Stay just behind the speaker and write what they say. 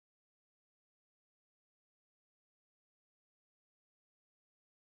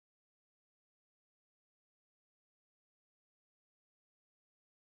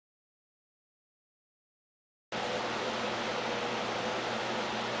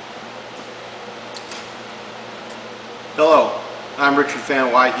Hello, I'm Richard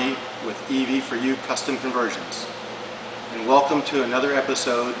Van Wyhe with EV4U Custom Conversions, and welcome to another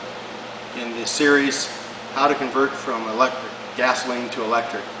episode in the series How to Convert from Gasoline to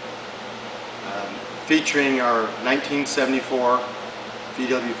Electric, featuring our 1974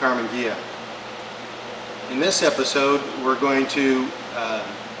 VW Karmann Ghia. In this episode, we're going to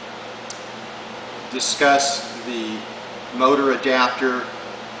discuss the motor adapter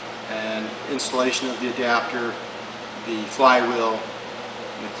and installation of the adapter, the flywheel,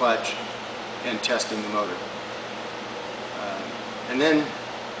 and the clutch, and testing the motor. And then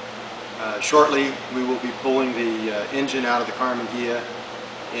shortly we will be pulling the engine out of the Karmann Ghia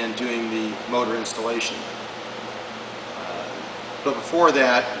and doing the motor installation. But before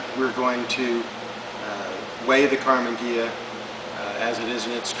that, we're going to weigh the Karmann Ghia as it is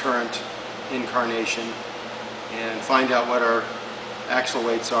in its current incarnation and find out what our axle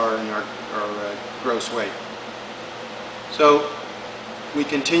weights are and our gross weight. So we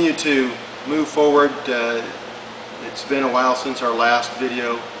continue to move forward. It's been a while since our last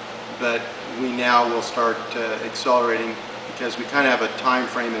video, but we now will start accelerating because we kind of have a time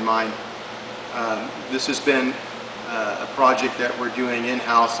frame in mind. This has been a project that we're doing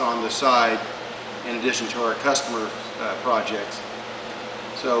in-house on the side in addition to our customer projects.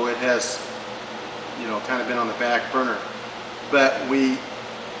 So it has, kind of been on the back burner. But we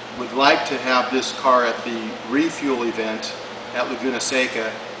would like to have this car at the refuel event at Laguna Seca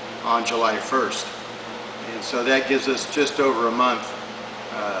on July 1st. And so that gives us just over a month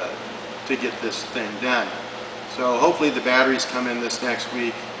to get this thing done. So hopefully the batteries come in this next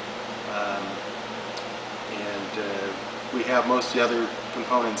week, and we have most of the other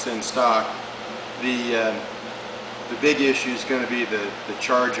components in stock. The big issue is going to be the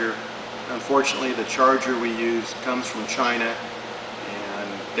charger. Unfortunately, the charger we use comes from China, and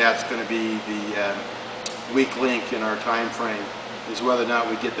that's going to be the weak link in our time frame, is whether or not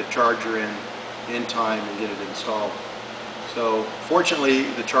we get the charger in time and get it installed. So fortunately,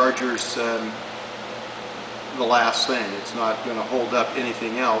 the charger's the last thing. It's not going to hold up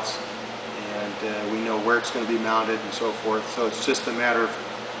anything else, and we know where it's going to be mounted and so forth. So it's just a matter of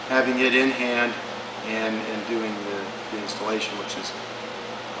having it in hand and doing the installation, which is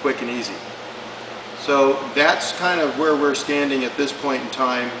quick and easy. So that's kind of where we're standing at this point in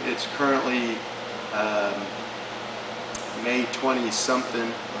time. It's currently May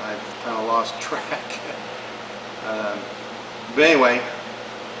 20-something. I've kind of lost track. But anyway,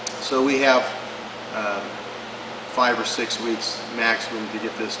 so we have 5 or 6 weeks maximum to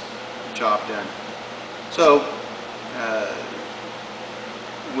get this job done. So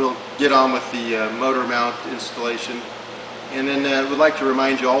we'll get on with the motor mount installation, and then we'd like to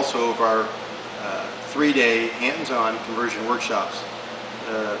remind you also of our 3-day hands-on conversion workshops.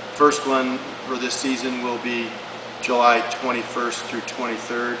 The first one for this season will be July 21st through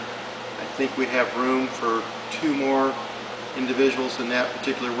 23rd. I think we have room for 2 more individuals in that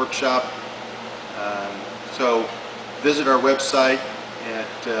particular workshop. So visit our website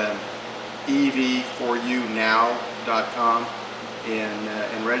at ev4unow.com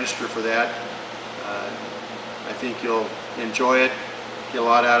and register for that. I think you'll enjoy it, get a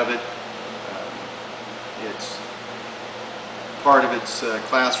lot out of it. It's part of its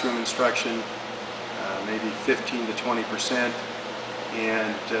classroom instruction, maybe 15 to 20%,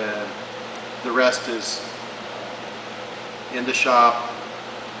 and the rest is in the shop,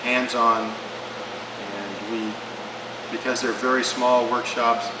 hands-on, and because they're very small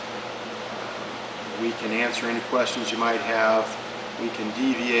workshops, we can answer any questions you might have. We can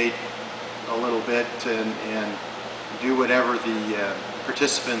deviate a little bit and do whatever the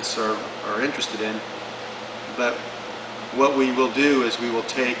participants are interested in. But what we will do is we will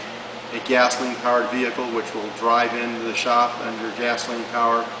take a gasoline-powered vehicle, which will drive into the shop under gasoline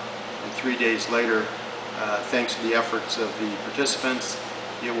power, and 3 days later, thanks to the efforts of the participants,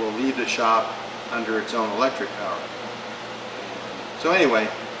 it will leave the shop under its own electric power. So anyway,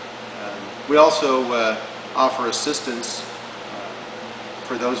 we also offer assistance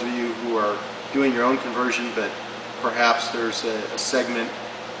for those of you who are doing your own conversion, but perhaps there's a segment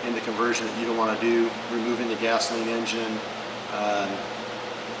in the conversion that you don't want to do, removing the gasoline engine,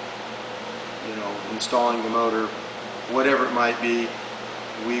 installing the motor, whatever it might be.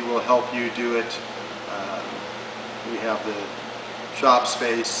 We will help you do it. We have the shop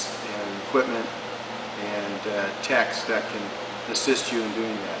space and equipment and techs that can assist you in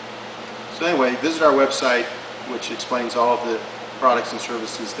doing that. So anyway, visit our website, which explains all of the products and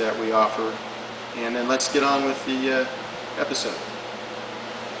services that we offer, and then let's get on with the episode.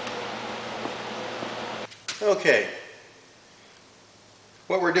 Okay,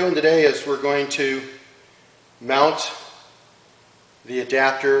 what we're doing today is we're going to mount the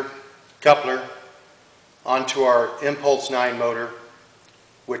adapter coupler onto our Impulse 9 motor,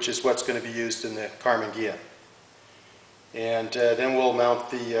 which is what's going to be used in the Karmann Ghia. And then we'll mount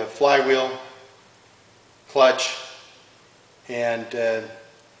the flywheel, clutch, and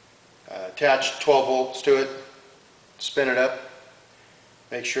attach 12 volts to it, spin it up,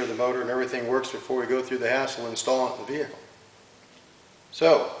 make sure the motor and everything works before we go through the hassle of installing it in the vehicle.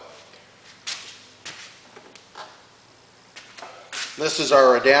 So, this is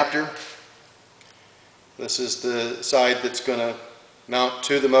our adapter. This is the side that's going to mount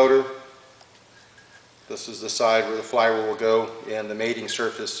to the motor. This is the side where the flywheel will go, and the mating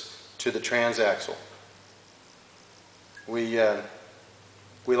surface to the transaxle. We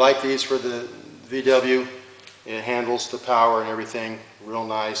like these for the VW. It handles the power and everything real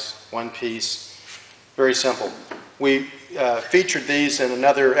nice, one piece, very simple. We featured these in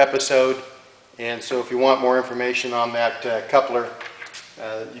another episode, and so if you want more information on that coupler,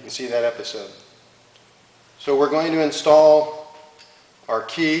 you can see that episode. So we're going to install our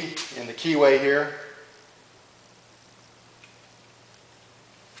key in the keyway here,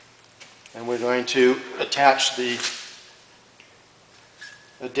 and we're going to attach the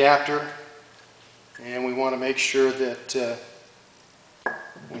adapter, and we want to make sure that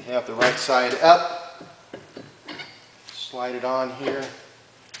we have the right side up. Slide it on here,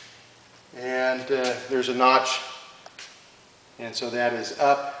 and there's a notch, and so that is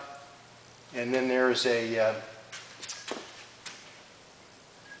up, and then there is a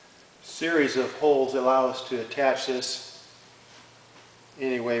series of holes that allow us to attach this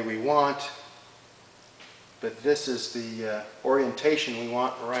any way we want, but this is the orientation we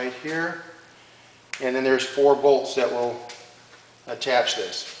want right here, and then there's 4 bolts that will attach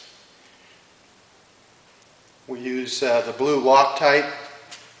this. We use the blue Loctite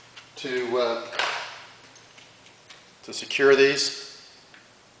to secure these.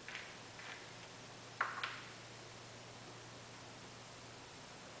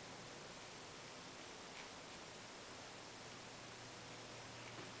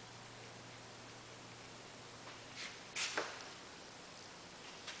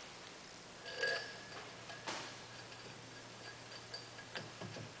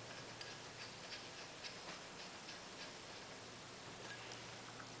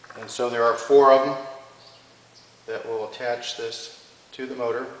 And so there are 4 of them that will attach this to the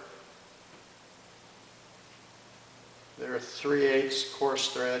motor. They're a 3/8 coarse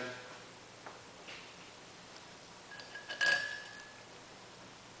thread.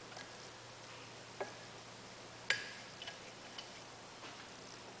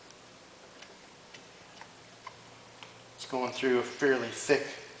 It's going through a fairly thick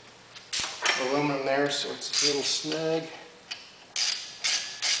aluminum there, so it's a little snug.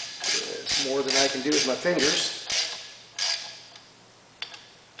 It's more than I can do with my fingers.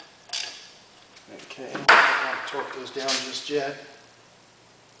 Okay, I'm not going to torque those down just yet.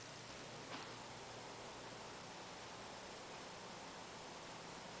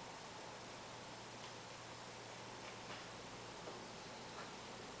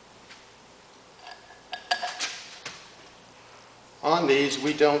 On these,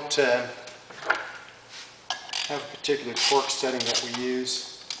 we don't have a particular torque setting that we use,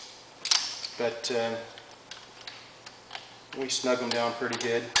 but we snug them down pretty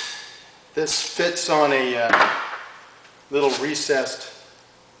good. This fits on a little recessed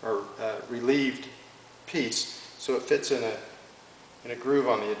or relieved piece, so it fits in a groove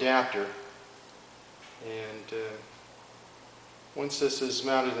on the adapter. And once this is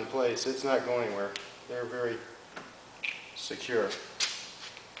mounted in place, it's not going anywhere. They're very secure.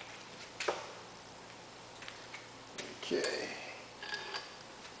 Okay.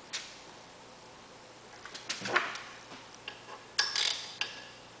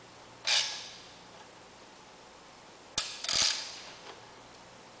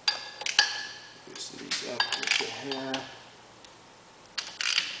 Loosen these up with the hair.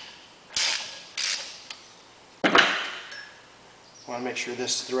 I want to make sure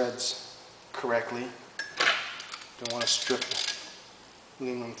this threads correctly. Don't want to strip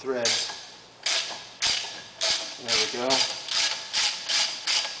aluminum threads. There we go.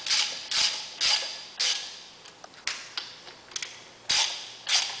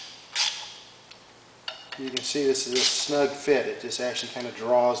 You can see this is a snug fit. It just actually kind of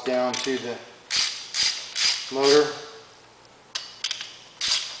draws down to the motor.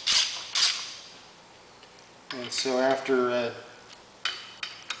 And so after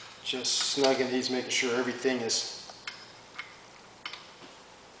just snugging these, making sure everything is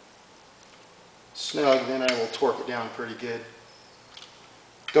snug, then I will torque it down pretty good.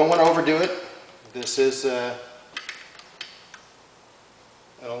 Don't want to overdo it. This is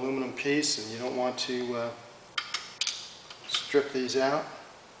an aluminum piece, and you don't want to strip these out.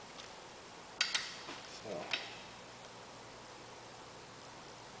 So,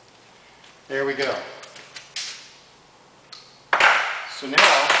 there we go. So now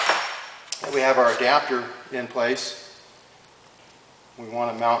that we have our adapter in place, we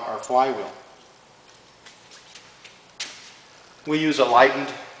want to mount our flywheel. We use a lightened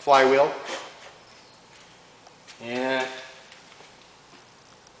flywheel, and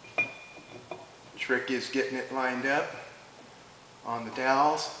the trick is getting it lined up on the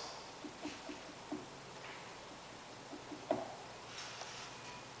dowels.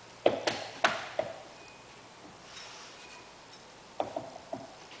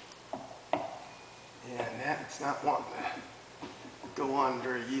 And that's not wanting to go on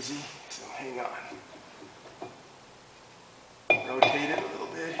very easy, so hang on. Rotate it a little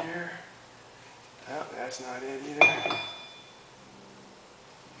bit here. Oh, that's not it either.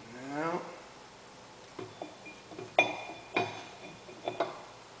 No.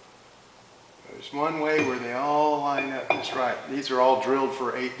 There's one way where they all line up just right. These are all drilled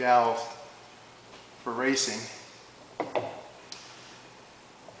for 8 dowels for racing. So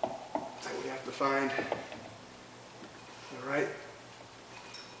we have to find the right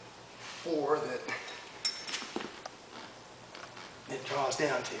 4 that it draws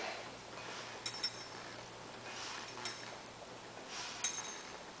down to.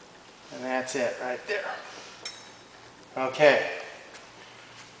 And that's it right there. Okay.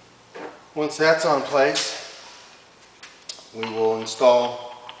 Once that's on place, we will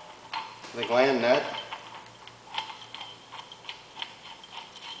install the gland nut.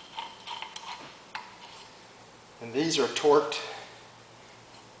 And these are torqued.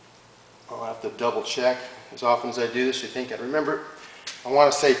 I'll have to double check. As often as I do this, you think I'd remember it. I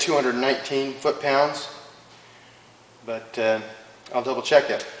want to say 219 foot-pounds, but I'll double check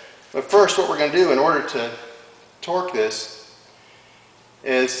that. But first, what we're going to do in order to torque this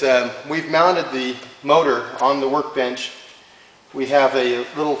is we've mounted the motor on the workbench. We have a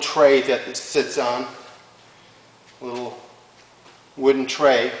little tray that it sits on, a little wooden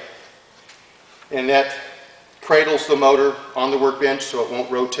tray, and that cradles the motor on the workbench so it won't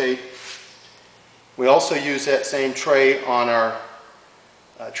rotate. We also use that same tray on our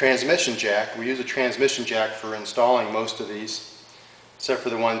transmission jack. We use a transmission jack for installing most of these, except for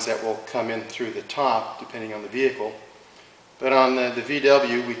the ones that will come in through the top, depending on the vehicle. But on the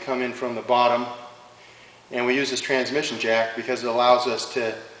VW, we come in from the bottom, and we use this transmission jack because it allows us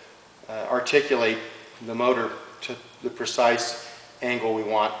to articulate the motor to the precise angle we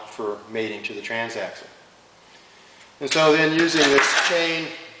want for mating to the transaxle. And so then, using this chain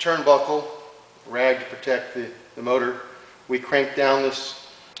turnbuckle rag to protect the motor, we crank down this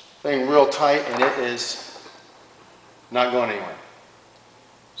thing real tight, and it is not going anywhere.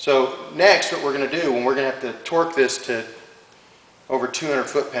 So next, what we're going to do, when we're going to have to torque this to over 200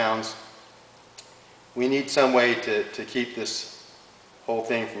 foot-pounds, we need some way to keep this whole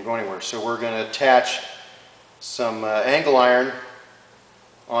thing from going anywhere. So we're going to attach some angle iron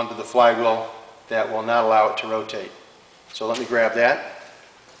onto the flywheel that will not allow it to rotate. So let me grab that.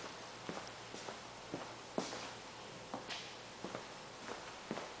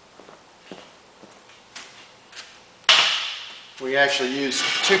 We actually use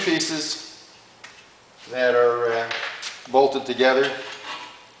 2 pieces that are bolted together,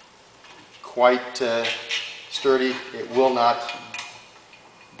 quite sturdy. It will not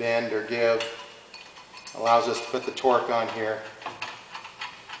bend or give. Allows us to put the torque on here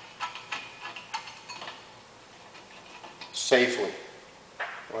safely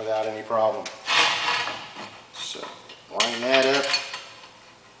without any problem. So line that up.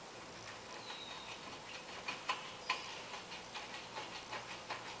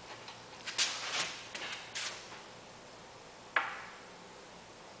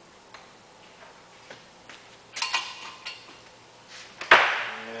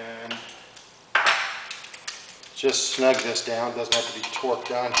 Just snug this down. Doesn't have to be torqued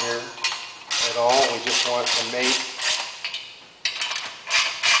down here at all. We just want it to mate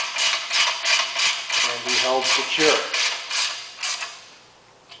and be held secure.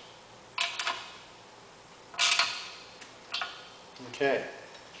 Okay.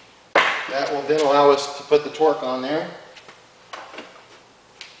 That will then allow us to put the torque on there.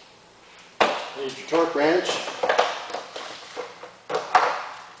 Here's your torque wrench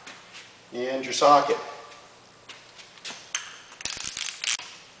and your socket.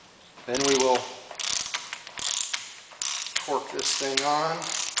 Then we will torque this thing on.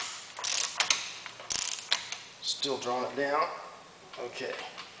 Still drawing it down. Okay.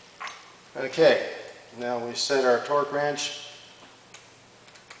 Okay. Now we set our torque wrench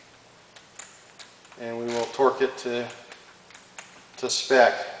and we will torque it to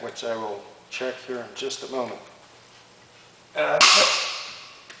spec, which I will check here in just a moment.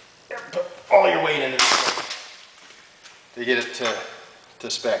 Put all your weight into this to get it to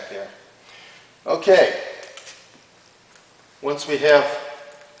spec there. Okay, once we have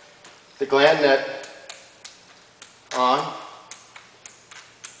the gland nut on,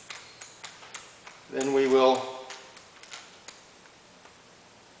 then we will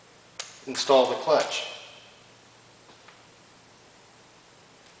install the clutch.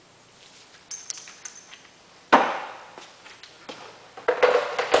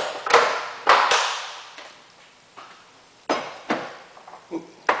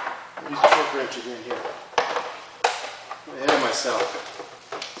 Use a torque wrench again here. I'm ahead of myself.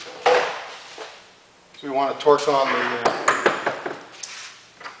 So we want to torque on the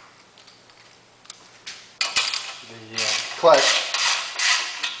clutch.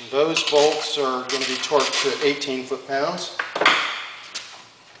 Those bolts are going to be torqued to 18 foot-pounds.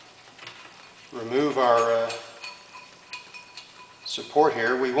 Remove our support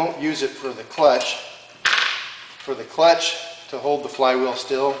here. We won't use it for the clutch. For the clutch, to hold the flywheel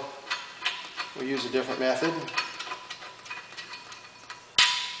still, we'll use a different method.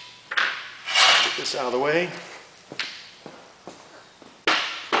 Get this out of the way.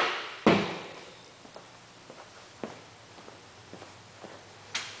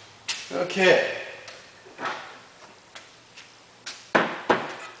 Okay.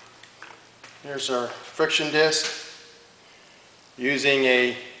 Here's our friction disc. Using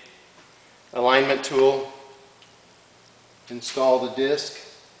a alignment tool, install the disc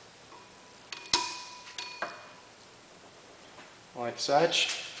like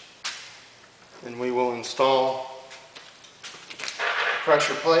such. Then we will install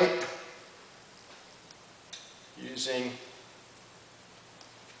pressure plate using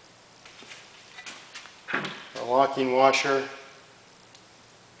a locking washer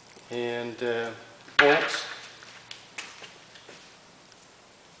and bolts.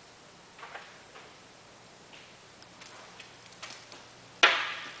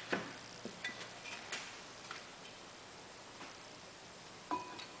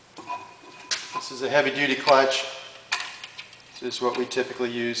 This is a heavy-duty clutch. This is what we typically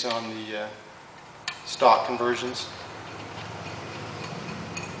use on the stock conversions.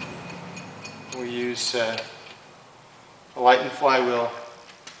 We use a lightened flywheel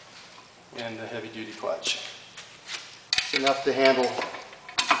and a heavy-duty clutch. It's enough to handle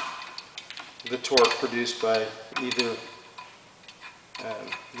the torque produced by either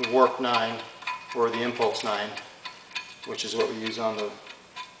the warp 9 or the impulse 9, which is what we use on the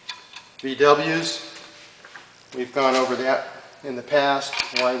VWs. We've gone over that in the past,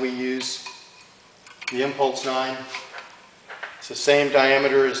 why we use the impulse 9. It's the same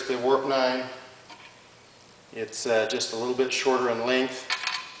diameter as the warp 9. It's just a little bit shorter in length.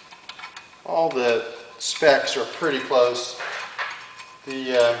 All the specs are pretty close.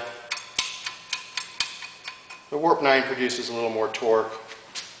 The warp 9 produces a little more torque,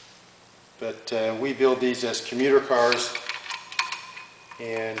 but we build these as commuter cars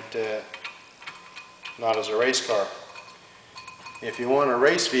and not as a race car. If you want a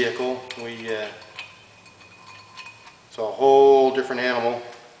race vehicle, it's a whole different animal,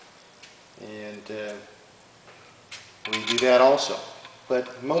 and we do that also.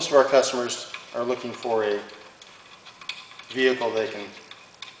 But most of our customers are looking for a vehicle they can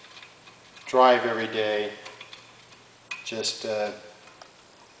drive every day, just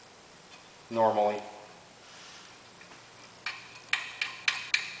normally.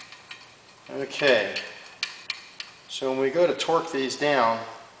 Okay, so when we go to torque these down,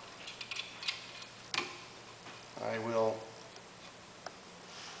 I will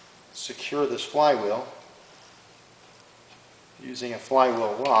secure this flywheel using a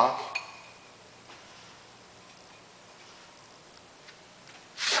flywheel lock.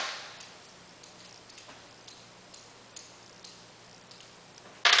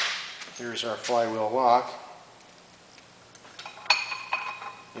 Here's our flywheel lock.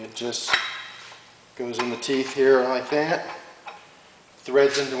 It just goes in the teeth here like that,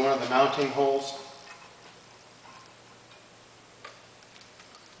 threads into one of the mounting holes.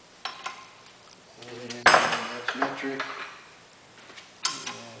 That's metric.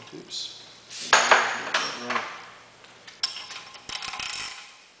 And, oops.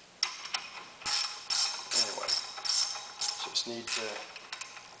 Anyway, just need to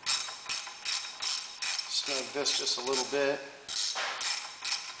snug this just a little bit.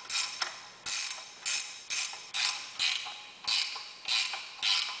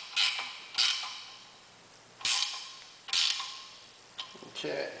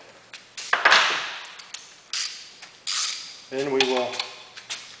 Okay. Then we will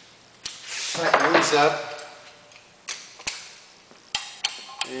tighten these up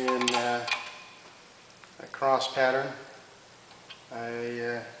in a cross pattern.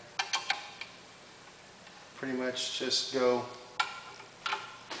 I pretty much just go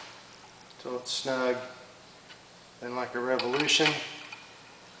till it's snug, then like a revolution.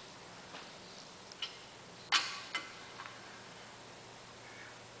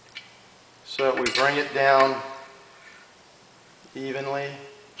 So that we bring it down evenly.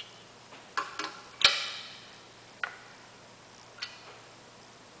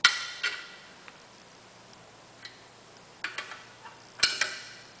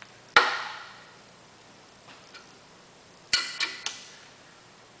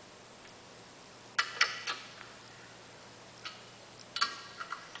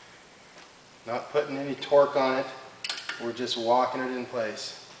 Not putting any torque on it, we're just walking it in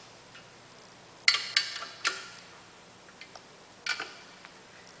place.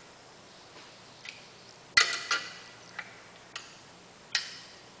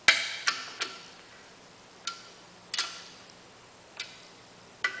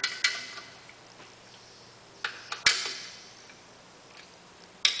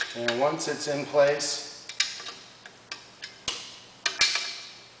 And once it's in place,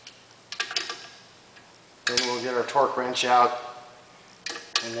 then we'll get our torque wrench out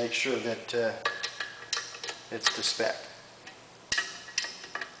and make sure that it's to spec.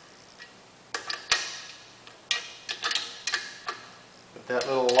 But that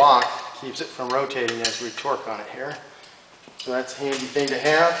little lock keeps it from rotating as we torque on it here. So that's a handy thing to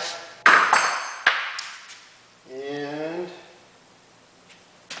have. And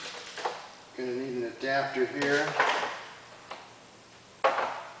going to need an adapter here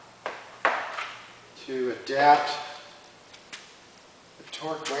to adapt the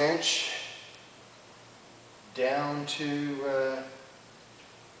torque wrench down to,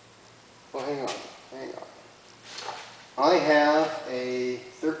 well, hang on. I have a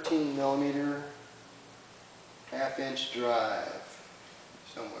 13mm half-inch drive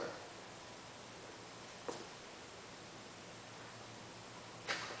somewhere.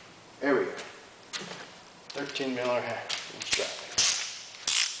 There we go. 13mm half-inch drive.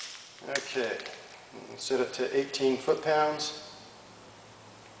 Okay, we'll set it to 18 foot-pounds.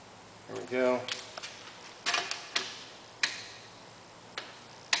 There we go.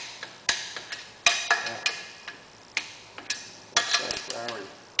 Looks like I already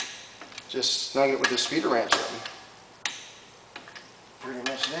just snug it with the speeder wrench on. Pretty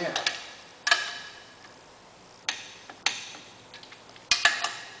much there.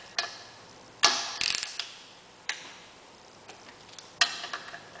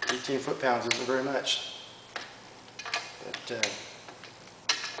 Foot-pounds isn't very much, but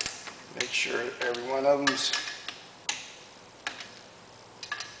make sure that every one of them's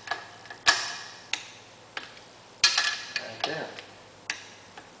right there.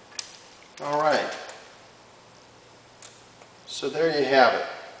 All right, so there you have it.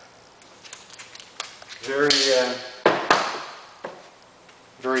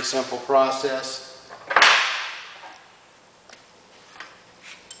 Very simple process.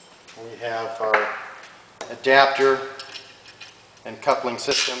 We have our adapter and coupling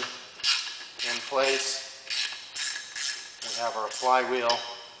system in place. We have our flywheel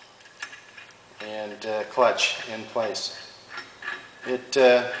and clutch in place. It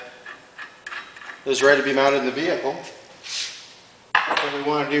is ready to be mounted in the vehicle. But we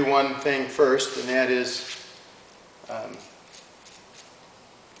want to do one thing first, and that is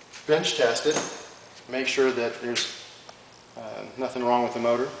bench test it, make sure that there's nothing wrong with the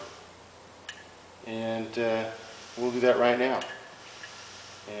motor. And we'll do that right now.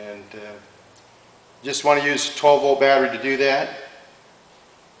 And just want to use a 12-volt battery to do that.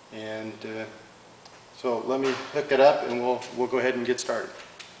 And so let me hook it up and we'll go ahead and get started.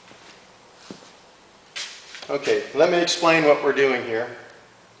 Okay, let me explain what we're doing here.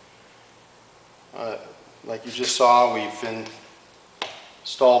 Like you just saw, we've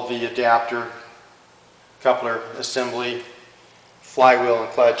installed the adapter, coupler, assembly, flywheel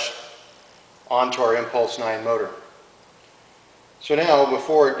and clutch onto our Impulse 9 motor. So now,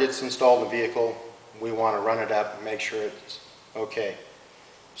 before it gets installed in the vehicle, we want to run it up and make sure it's okay.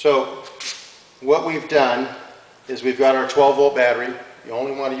 So what we've done is we've got our 12-volt battery. You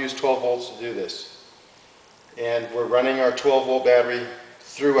only want to use 12 volts to do this. And we're running our 12-volt battery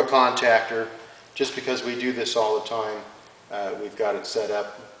through a contactor just because we do this all the time. We've got it set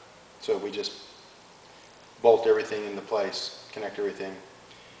up so we just bolt everything into place, connect everything.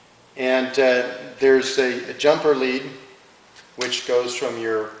 And there's a jumper lead which goes from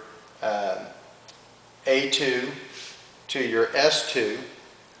your A2 to your S2.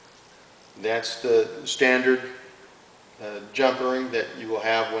 That's the standard jump ring that you will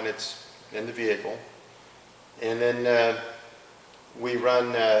have when it's in the vehicle. And then we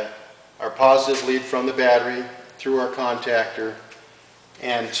run our positive lead from the battery through our contactor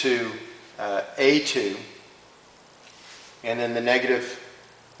and to A2, and then the negative,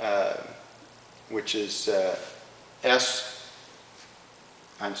 which is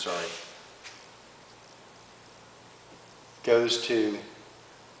goes to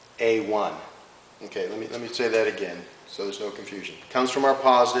A1. Okay, let me say that again so there's no confusion. It comes from our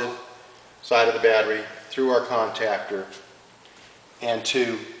positive side of the battery through our contactor and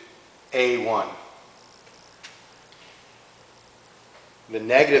to A1. The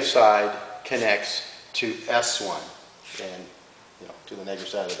negative side connects to S1 and to the negative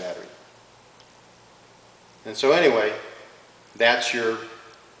side of the battery. And so anyway, that's your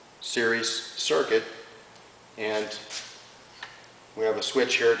series circuit, and we have a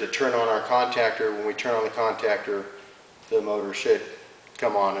switch here to turn on our contactor. When we turn on the contactor, the motor should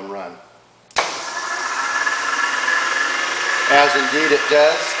come on and run. As indeed it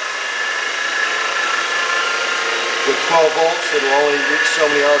does. With 12 volts, it'll only reach so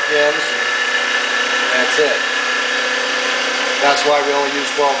many RPMs, and that's it. That's why we only use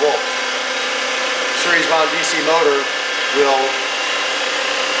 12 volts. Series wound DC motor will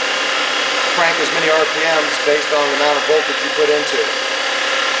crank as many RPMs based on the amount of voltage you put into it.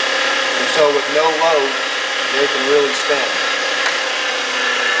 And so with no load, they can really spin.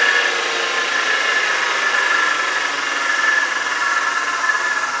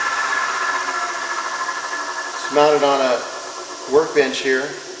 It's mounted on a workbench here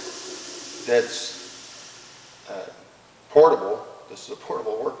that's portable. This is a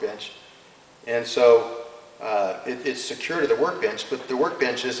portable workbench. And so it's secure to the workbench, but the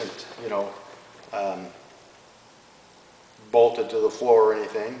workbench isn't, bolted to the floor or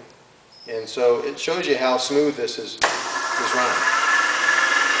anything. And so it shows you how smooth this is running.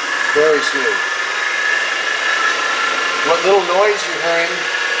 Very smooth. What little noise you're hearing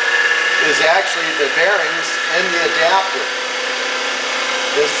is actually the bearings and the adapter.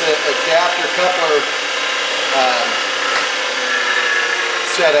 This adapter coupler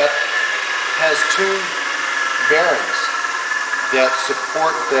setup has two bearings that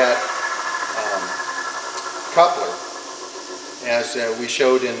support that coupler, as we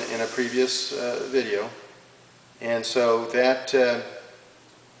showed in a previous video. And so that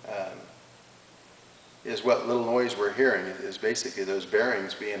is what little noise we're hearing, is basically those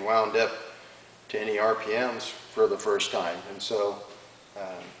bearings being wound up to any RPMs for the first time. And so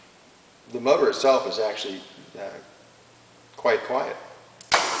the motor itself is actually quite quiet.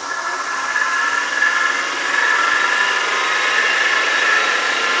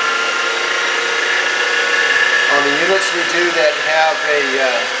 On the units we do that have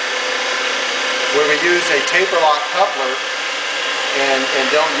where we use a taper lock coupler and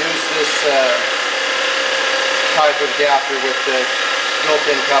don't use this type of adapter with the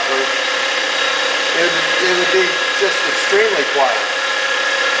built-in coupler, it would be just extremely quiet.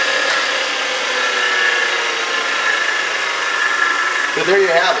 But there you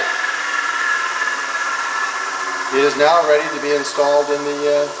have it. It is now ready to be installed in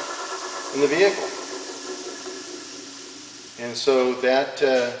the vehicle. And so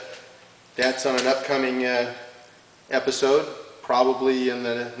that's on an upcoming episode, probably in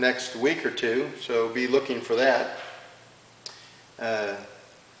the next week or two, so be looking for that.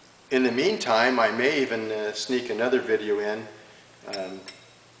 In the meantime, I may even sneak another video in,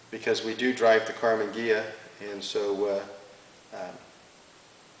 because we do drive the Carmen Ghia, and so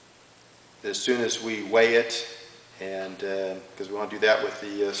as soon as we weigh it, and because we want to do that with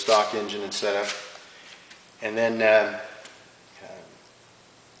the stock engine and setup, and then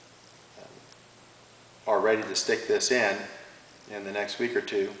are ready to stick this in the next week or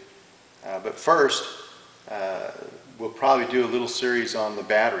two. But first, we'll probably do a little series on the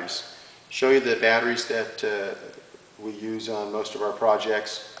batteries. Show you the batteries that we use on most of our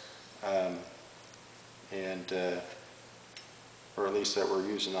projects, or at least that we're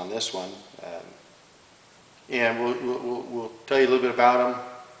using on this one. And we'll tell you a little bit about them,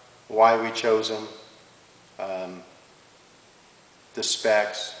 why we chose them, the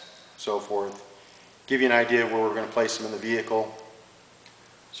specs, so forth. Give you an idea of where we're going to place them in the vehicle,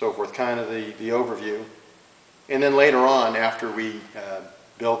 so forth, kind of the overview. And then later on, after we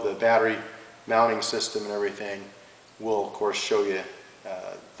build the battery mounting system and everything, we'll of course show you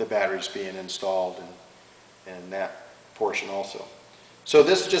the batteries being installed and that portion also. So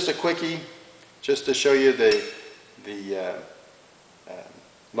this is just a quickie, just to show you the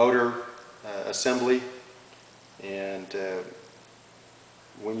motor assembly And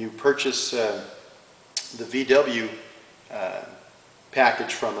when you purchase the VW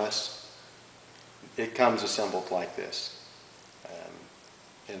package from us, it comes assembled like this.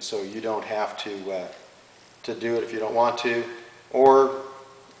 And so you don't have to do it if you don't want to, or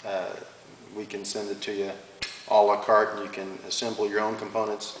we can send it to you a la carte, and you can assemble your own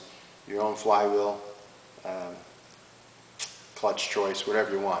components, your own flywheel, clutch choice,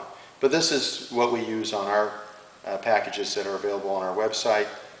 whatever you want. But this is what we use on our packages that are available on our website,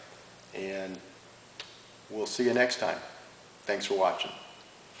 and we'll see you next time. Thanks for watching.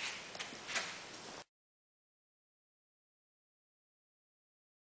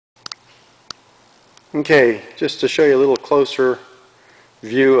 Okay, just to show you a little closer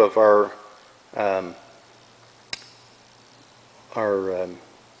view of our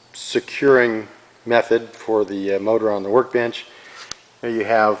securing method for the motor on the workbench. Here you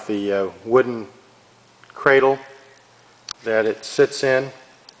have the wooden cradle that it sits in.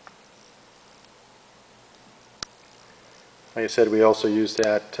 Like I said, we also use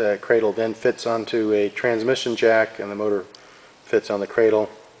that cradle, then fits onto a transmission jack, and the motor fits on the cradle.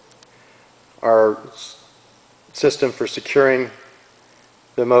 Our system for securing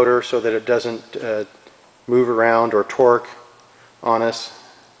the motor so that it doesn't move around or torque on us.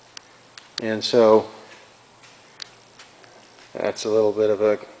 And so that's a little bit of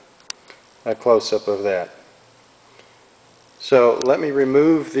a close-up of that. So let me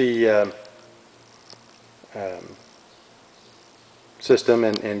remove the system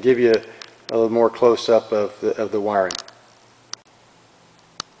and give you a little more close-up of the wiring.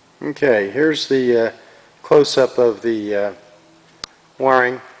 Okay, here's the close-up of the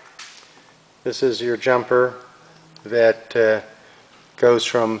wiring. This is your jumper that goes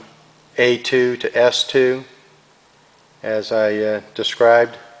from A2 to S2, as I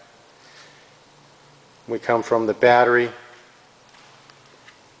described. We come from the battery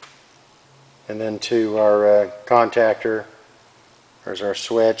and then to our contactor. There's our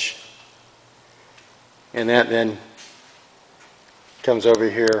switch, and that then comes over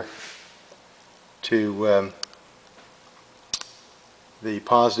here to the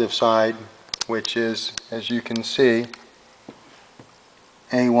positive side, which is, as you can see,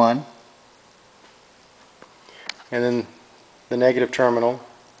 A1, and then the negative terminal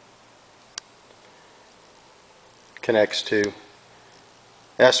connects to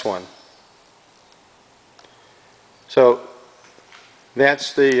S1. So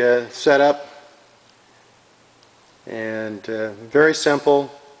that's the setup, and very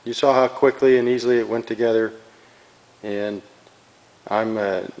simple. You saw how quickly and easily it went together, and I'm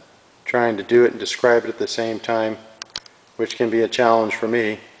trying to do it and describe it at the same time, which can be a challenge for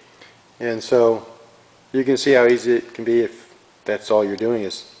me. And so you can see how easy it can be if that's all you're doing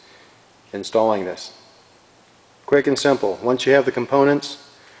is installing this. Quick and simple. Once you have the components,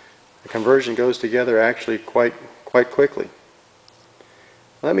 the conversion goes together actually quite quickly.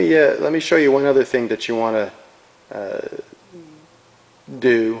 Let me show you one other thing that you want to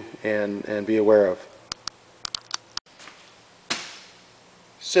do and be aware of.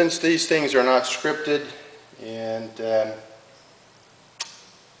 Since these things are not scripted, and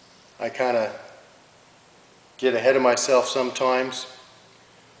I kind of get ahead of myself sometimes,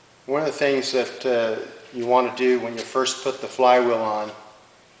 one of the things that you want to do when you first put the flywheel on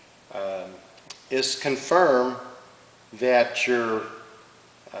is confirm that your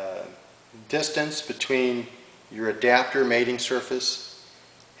distance between your adapter mating surface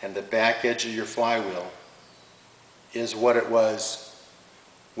and the back edge of your flywheel is what it was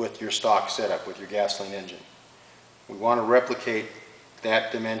with your stock setup, with your gasoline engine. We want to replicate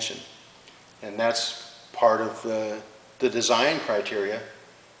that dimension, and that's part of the design criteria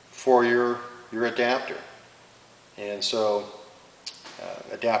for your adapter, and so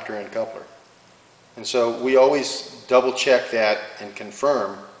adapter and coupler. And so we always double check that and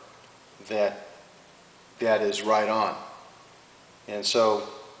confirm that that is right on. And so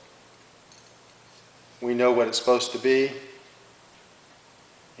we know what it's supposed to be,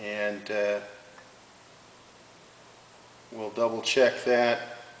 and we'll double check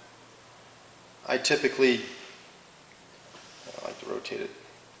that. I like to rotate it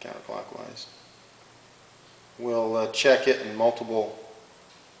counterclockwise. We'll check it in multiple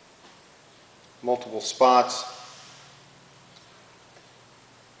spots.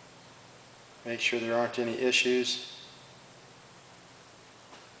 Make sure there aren't any issues.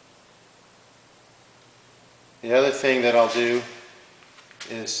 The other thing that I'll do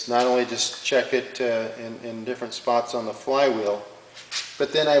is not only just check it in different spots on the flywheel,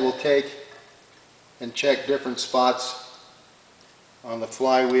 but then I will take and check different spots on the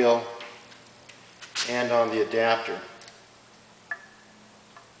flywheel and on the adapter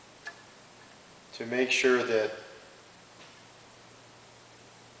to make sure that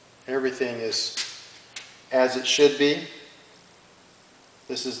everything is as it should be.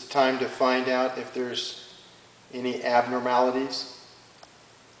 This is the time to find out if there's any abnormalities,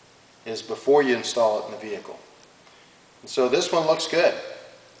 is before you install it in the vehicle. And so this one looks good.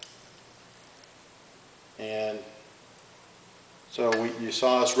 And so you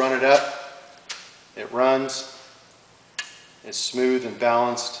saw us run it up. It runs. It's smooth and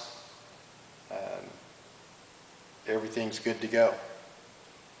balanced. Everything's good to go.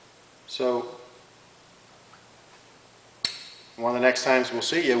 So one of the next times we'll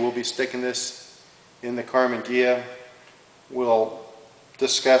see you, we'll be sticking this in the Karmann Ghia. We'll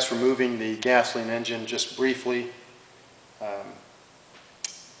discuss removing the gasoline engine just briefly,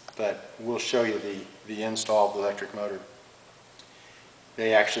 but we'll show you the install of the electric motor.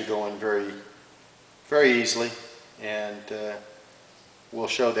 They actually go in very, very easily, and we'll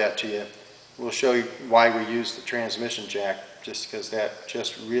show that to you. We'll show you why we use the transmission jack, just because that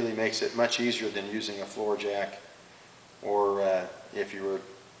just really makes it much easier than using a floor jack, or if you were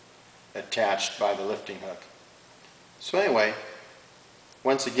attached by the lifting hook. So anyway,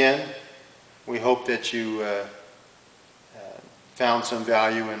 once again, we hope that you found some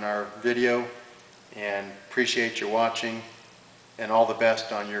value in our video, and appreciate your watching, and all the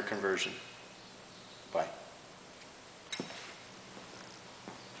best on your conversion.